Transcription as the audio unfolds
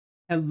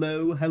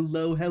Hello,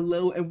 hello,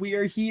 hello, and we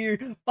are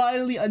here.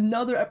 Finally,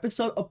 another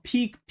episode of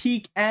Peak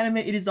Anime.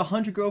 It is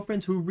 100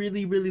 Girlfriends Who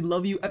Really, Really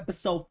Love You,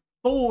 episode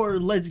 4.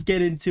 Let's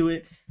get into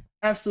it.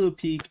 Absolute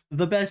peak,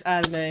 the best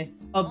anime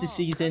of the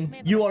season.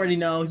 You already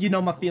know. You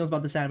know my feelings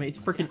about this anime. It's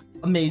freaking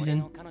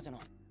amazing.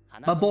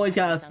 My boy's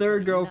got a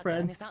third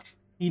girlfriend.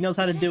 He knows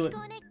how to do it.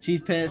 She's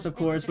pissed, of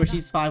course, but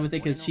she's fine with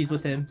it because she's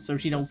with him, so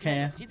she don't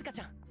care.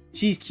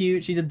 She's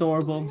cute. She's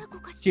adorable.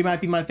 She might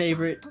be my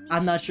favorite.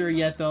 I'm not sure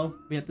yet, though.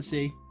 We have to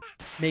see.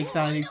 Make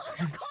time.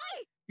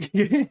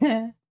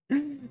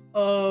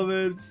 Oh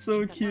man, it's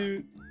so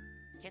cute.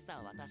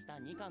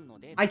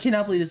 I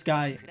cannot believe this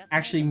guy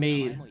actually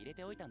made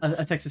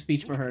a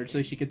text-to-speech for her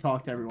so she could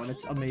talk to everyone.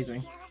 It's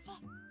amazing.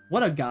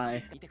 What a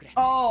guy.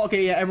 Oh,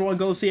 okay, yeah, everyone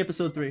go see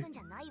episode 3.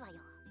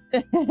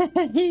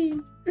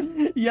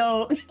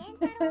 Yo.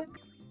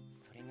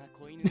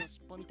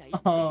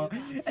 Oh,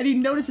 and he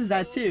notices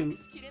that too.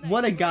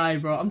 What a guy,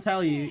 bro. I'm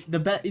telling you,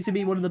 he's gonna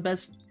be one of the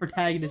best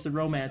protagonists of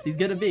romance. He's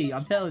gonna be,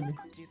 I'm telling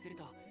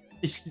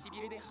you.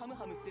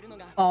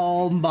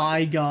 Oh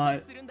my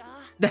god.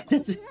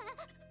 That's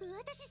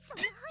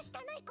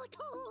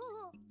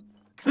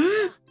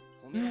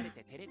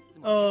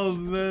oh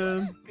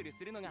man.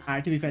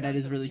 Alright, to be fair, that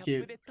is really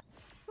cute.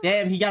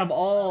 Damn, he got them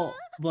all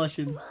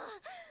blushing.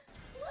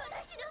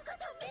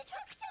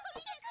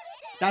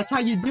 That's how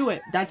you do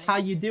it. That's how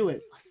you do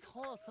it.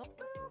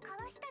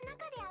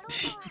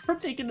 I'm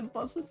taking the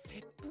buses.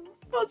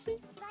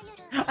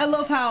 I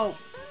love how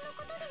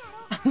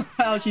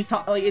she's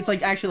talking. Like, it's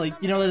like actually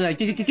like, you know, like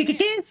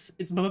kiss.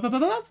 It's the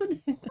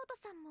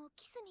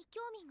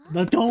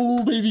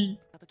doll, baby.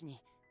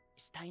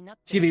 She's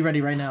gonna be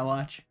ready right now.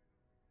 Watch.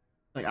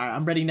 Like, alright,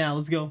 I'm ready now.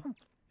 Let's go.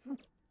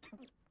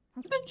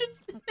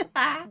 Just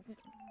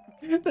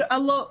I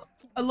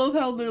love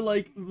how they're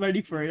like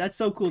ready for it. That's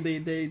so cool.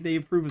 They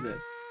approve of it.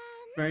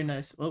 Very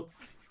nice. Oh.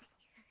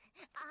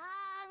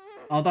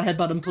 Oh, don't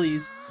headbutt him,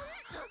 please.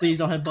 Please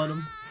don't headbutt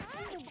him.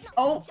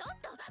 Oh!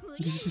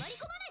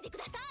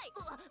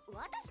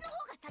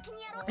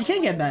 You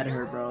can't get mad at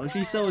her, bro.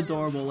 She's so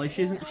adorable. Like,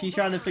 she's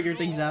trying to figure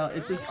things out.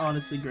 It's just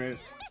honestly great.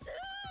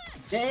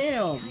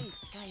 Damn!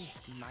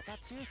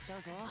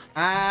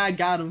 Ah,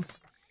 got him.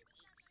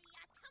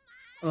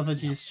 I love how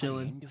she's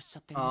chilling.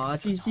 Aw,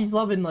 she's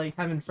loving, like,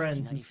 having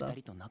friends and stuff.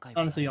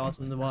 Honestly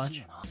awesome to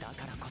watch.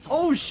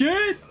 Oh,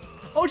 shit!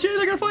 Oh shit,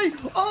 they're gonna fight!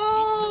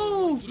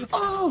 Oh!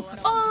 Oh!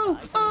 Oh!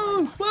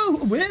 Oh! Whoa!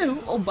 Whoa!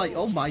 Oh my!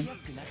 Oh my!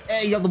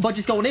 Hey, yo, the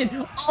budget's going in!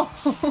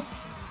 Oh!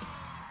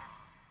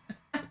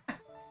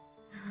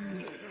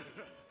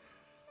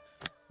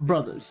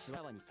 Brothers.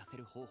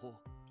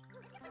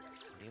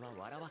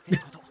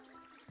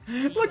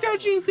 Look how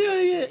she's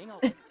doing it!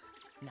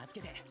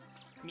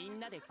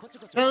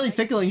 It's not really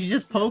tickling, she's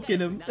just poking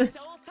him.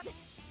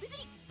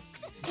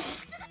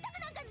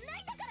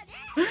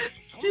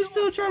 She's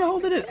still trying to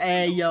hold it in.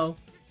 Hey, yo.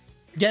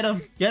 Get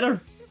him. Get her.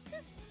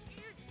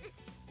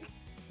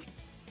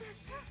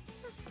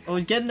 Oh,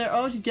 he's getting there.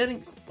 Oh, she's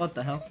getting... What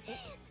the hell?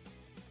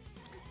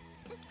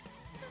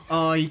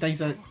 Oh, he thinks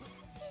that...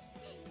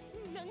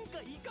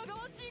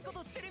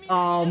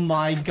 Oh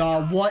my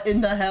god. What in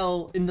the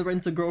hell in the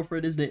rental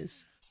girlfriend is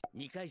this?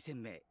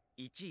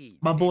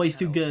 My boy's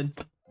too good.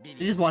 They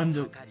just want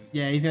him to...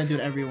 Yeah, he's gonna do it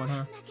to everyone,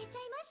 huh?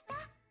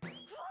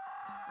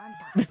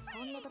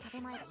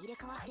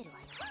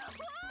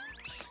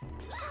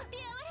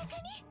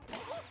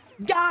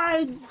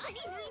 God!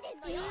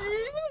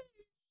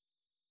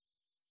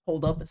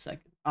 Hold up a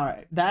second.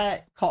 Alright,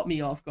 that caught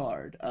me off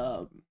guard.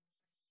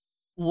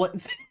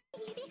 What?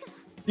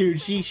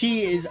 Dude,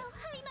 she is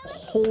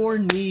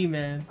horny,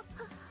 man.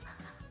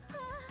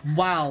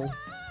 Wow.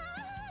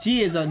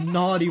 She is a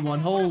naughty one,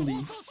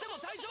 holy.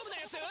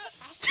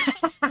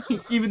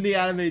 Even the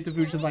anime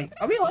Tabucha's like,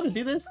 are we allowed to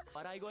do this?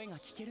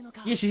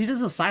 Yeah, she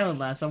does a silent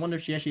laugh, so I wonder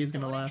if she actually is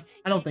gonna laugh.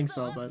 I don't think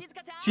so, but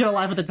she's gonna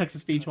laugh at the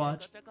text-to-speech,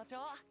 watch.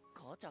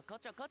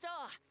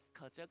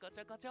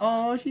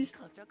 Oh, she's...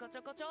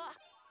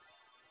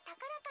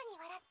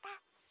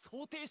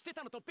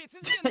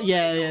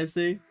 yeah,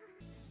 see?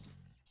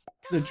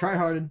 They're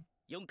tryharding.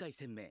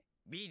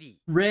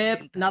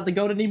 Rip! Not the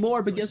goat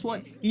anymore, but guess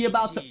what? He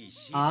about to...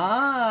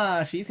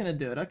 Ah, she's gonna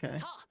do it, okay.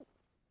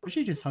 Or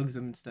she just hugs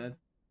him instead.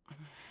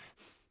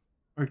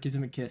 Or gives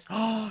him a kiss.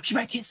 Oh, she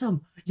might kiss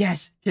him!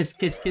 Yes! Kiss,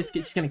 kiss, kiss,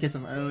 kiss. She's gonna kiss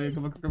him. Oh, yeah,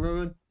 come on, come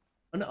on.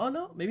 Oh,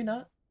 no, maybe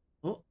not.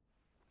 Oh,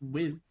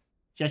 weird.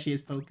 She actually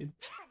is poking.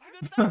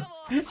 She's not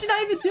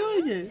even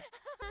doing it!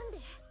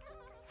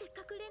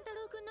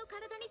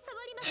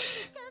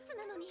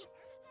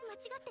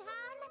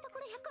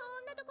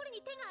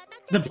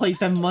 The place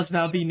that must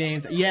not be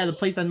named. Yeah, the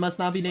place that must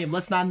not be named.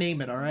 Let's not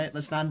name it, alright?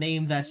 Let's not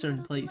name that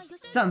certain place.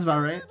 Sounds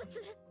about right.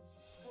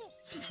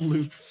 It's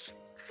floof.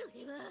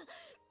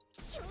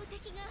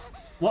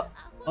 What?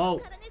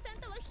 Oh.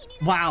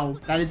 Wow,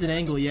 that is an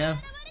angle, yeah.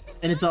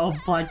 And it's all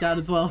blacked out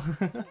as well.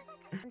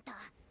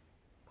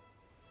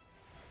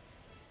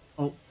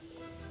 Oh.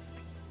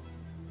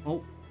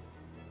 Oh.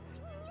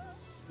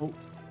 Oh.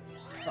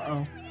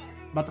 Uh-oh.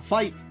 About to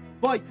fight.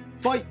 Fight!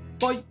 Fight!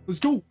 Fight! Let's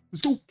go!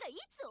 Let's go!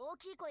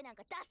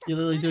 You're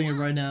literally doing it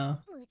right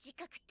now.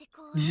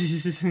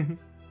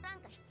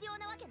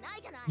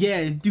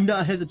 Yeah, do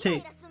not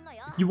hesitate.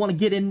 If you want to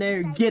get in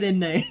there, get in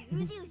there.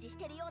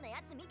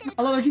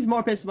 I love how she's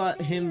more pissed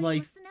about him,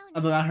 like,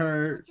 about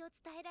her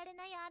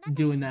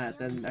doing that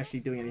than actually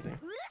doing anything.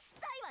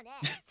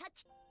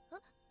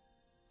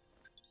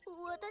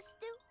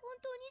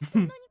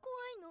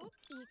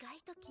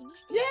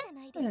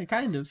 Yeah,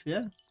 kind of,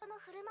 yeah.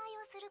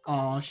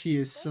 Aw, she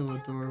is so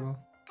adorable.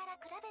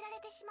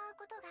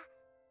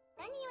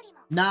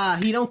 Nah,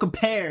 he don't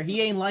compare.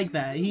 He ain't like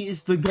that. He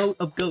is the goat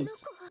of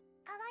goats.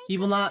 He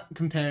will not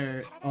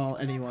compare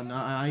anyone.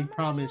 I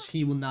promise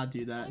he will not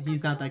do that.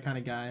 He's not that kind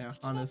of guy,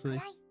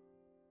 honestly.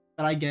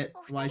 But I get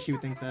why she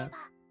would think that.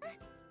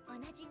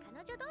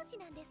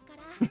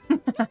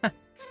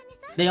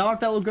 They are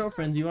fellow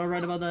girlfriends. You are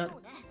right about that.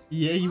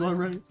 Yeah, you are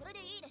right.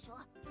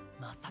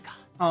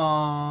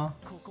 Aww.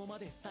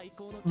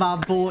 My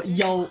boy,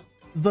 yo,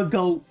 the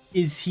goat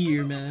is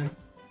here, man.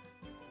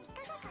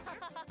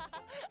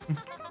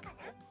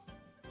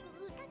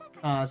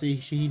 Ah, see,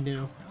 he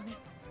knew.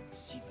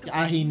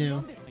 Yeah, he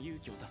knew.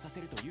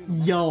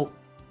 Yo,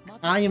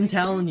 I am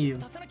telling you,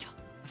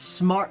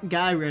 smart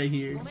guy right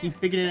here. He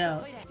figured it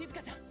out.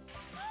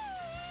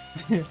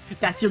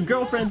 That's your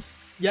girlfriends.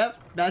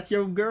 Yep, that's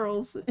your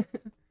girls.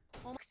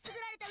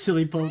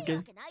 Silly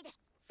pumpkin.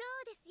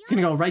 He's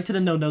gonna go right to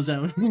the no-no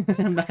zone.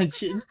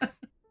 Imagine.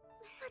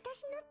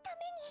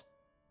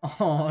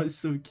 Oh, it's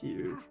so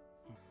cute.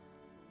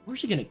 Where's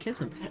she gonna kiss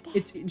him?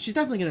 She's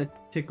definitely gonna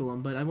tickle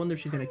him, but I wonder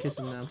if she's gonna kiss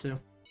him now too.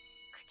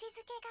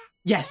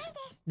 Yes!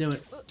 Do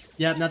it.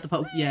 Yeah, not the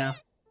poke. Yeah.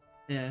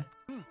 Yeah.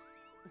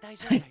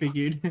 I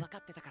figured.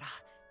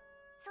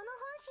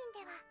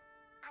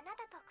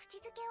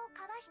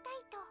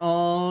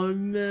 Oh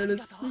man,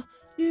 it's so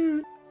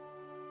cute.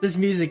 This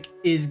music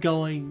is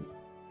going...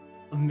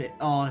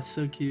 Oh, it's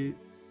so cute.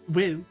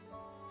 Woo.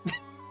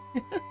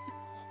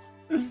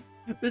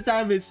 This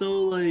anime is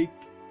so, like,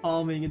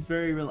 calming. It's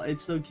very real.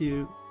 It's so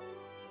cute.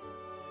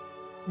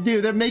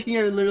 Dude, they're making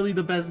her literally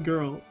the best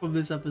girl from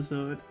this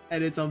episode.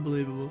 And it's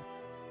unbelievable.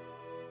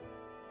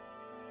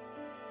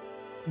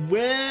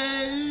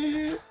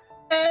 Way!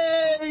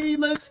 Hey,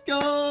 let's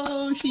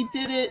go! She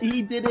did it!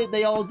 He did it!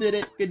 They all did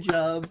it! Good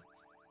job.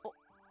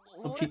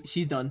 Oh,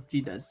 she's done.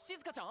 She's dead.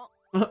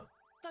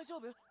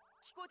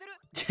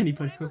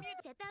 Anybody?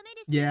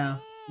 Yeah,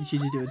 you should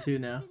just do it too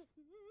now.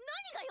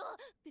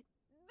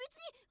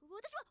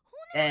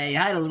 Hey,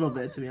 I had a little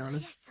bit, to be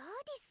honest.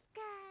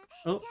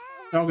 Oh,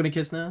 they're all gonna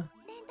kiss now?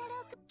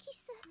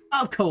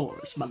 Of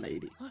course, my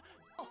lady.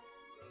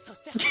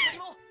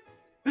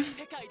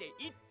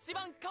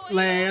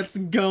 Let's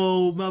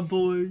go, my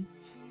boy.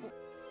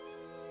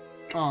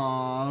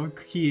 Aw,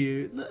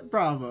 cute.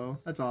 Bravo.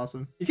 That's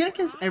awesome. He's gonna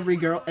kiss every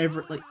girl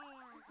ever, like,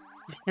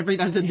 every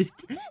time in the...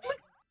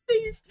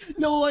 Please.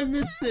 No, I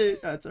missed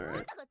it. That's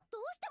alright.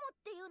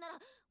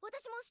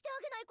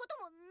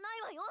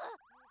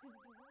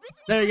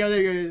 There you go,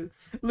 there you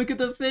go. Look at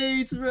the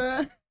face,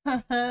 bruh.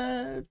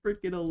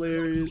 Freaking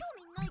hilarious.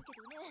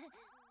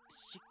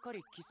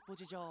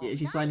 Yeah,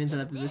 she's sliding into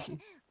that position.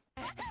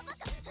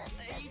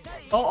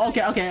 Oh,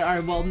 okay, okay,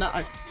 alright, well,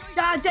 not.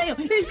 God damn,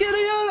 he's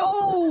getting out!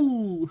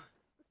 Oh!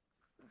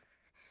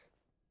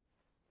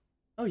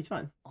 Oh, he's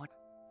fine.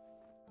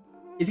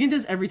 He's gonna do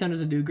this every time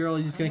there's a new girl,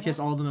 he's just gonna kiss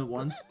all of them at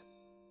once.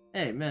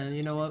 Hey, man,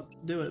 you know what?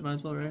 Do it, might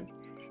as well, right?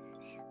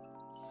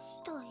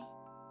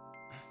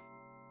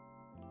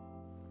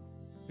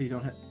 Please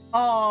don't hit.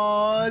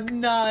 Oh,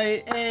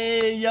 night.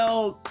 Hey,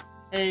 yo.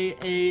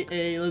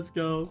 Hey, let's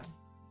go.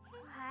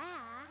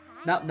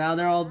 Now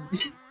they're all...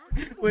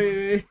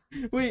 wait.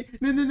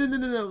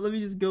 No. Let me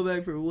just go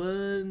back for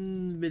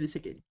 1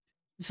 millisecond.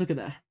 Just look at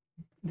that.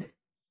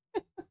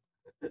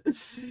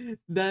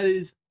 That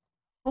is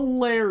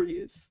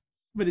hilarious.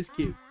 But it's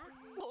cute.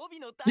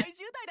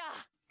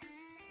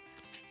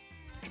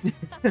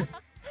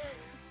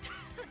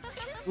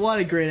 What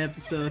a great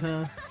episode,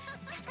 huh?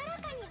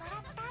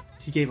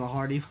 She gave a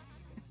hearty.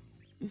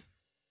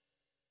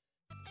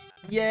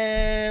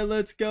 Yeah,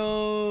 let's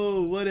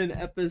go. What an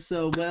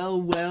episode.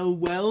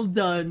 Well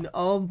done.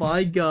 Oh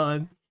my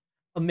god.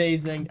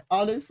 Amazing.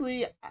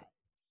 Honestly,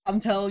 I'm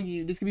telling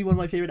you, this could be one of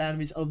my favorite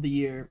animes of the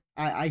year.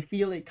 I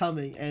feel it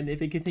coming, and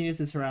if it continues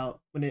this route,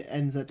 when it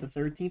ends at the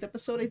 13th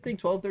episode, I think,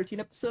 12, 13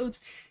 episodes,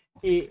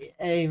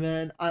 hey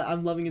man,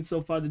 I'm loving it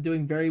so far. They're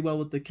doing very well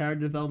with the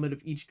character development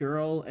of each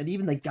girl, and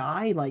even the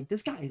guy, like,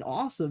 this guy is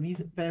awesome. He's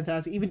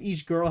fantastic. Even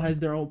each girl has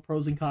their own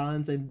pros and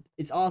cons, and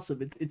it's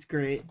awesome. It's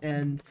great,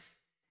 and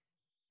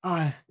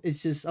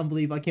it's just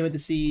unbelievable. I can't wait to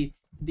see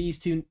these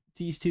two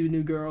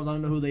new girls. I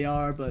don't know who they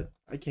are, but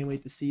I can't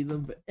wait to see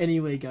them. But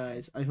anyway,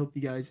 guys, I hope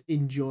you guys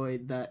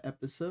enjoyed that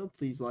episode.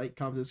 Please like,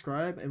 comment,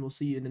 subscribe, and we'll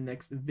see you in the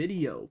next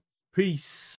video. Peace.